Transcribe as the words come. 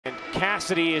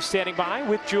Cassidy is standing by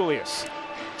with Julius.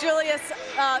 Julius,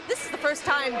 this is the first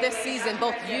time this season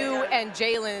both you and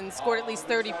Jalen scored at least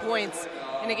 30 points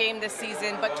in a game this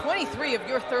season, but 23 of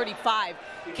your 35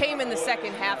 came in the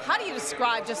second half. How do you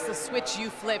describe just the switch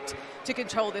you flipped to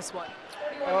control this one?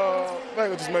 I think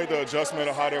we just made the adjustment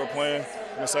of how they were playing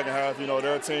in the second half. You know,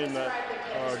 they're a team that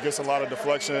gets a lot of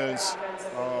deflections,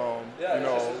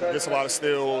 gets a lot of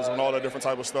steals and all that different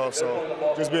type of stuff.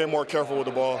 So just being more careful with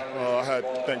the ball. I had,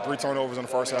 I think, 3 turnovers in the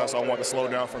first half, so I wanted to slow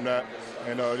down from that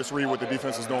and just read what the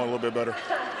defense is doing a little bit better.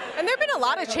 And there have been a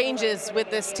lot of changes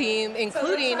with this team,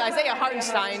 including Isaiah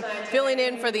Hartenstein filling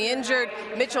in for the injured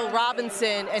Mitchell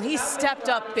Robinson, and he stepped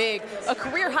up big, a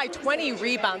career-high 20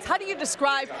 rebounds. How do you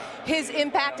describe his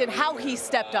impact and how he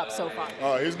stepped up so far?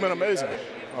 He's been amazing.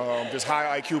 Just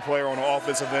high IQ player on the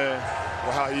offensive end,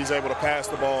 with how he's able to pass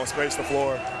the ball and space the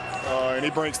floor. And he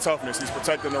brings toughness. He's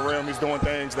protecting the rim. He's doing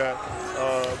things that,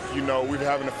 we've been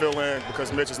having to fill in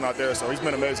because Mitch is not there. So he's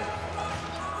been amazing.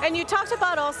 And you talked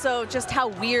about also just how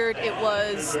weird it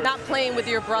was not playing with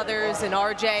your brothers and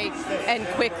RJ and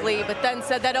Quickly, but then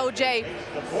said that OG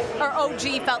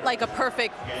felt like a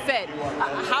perfect fit.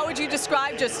 How would you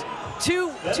describe just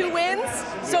two wins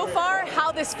so far,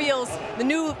 how this feels, the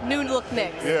new look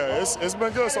Knicks? Yeah, it's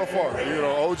been good so far.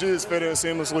 OG is fit in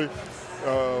seamlessly.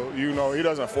 He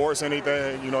doesn't force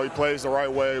anything. He plays the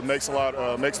right way, makes the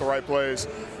right plays.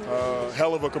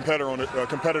 Hell of a competitor on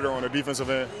the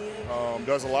defensive end.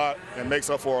 Does a lot and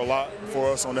makes up for a lot for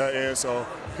us on that end. So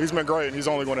he's been great, and he's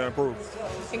only going to improve.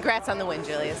 Congrats on the win,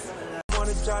 Julius. I'm on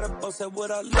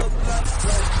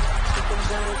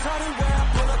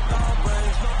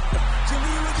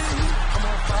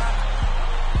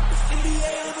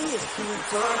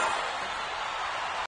fire.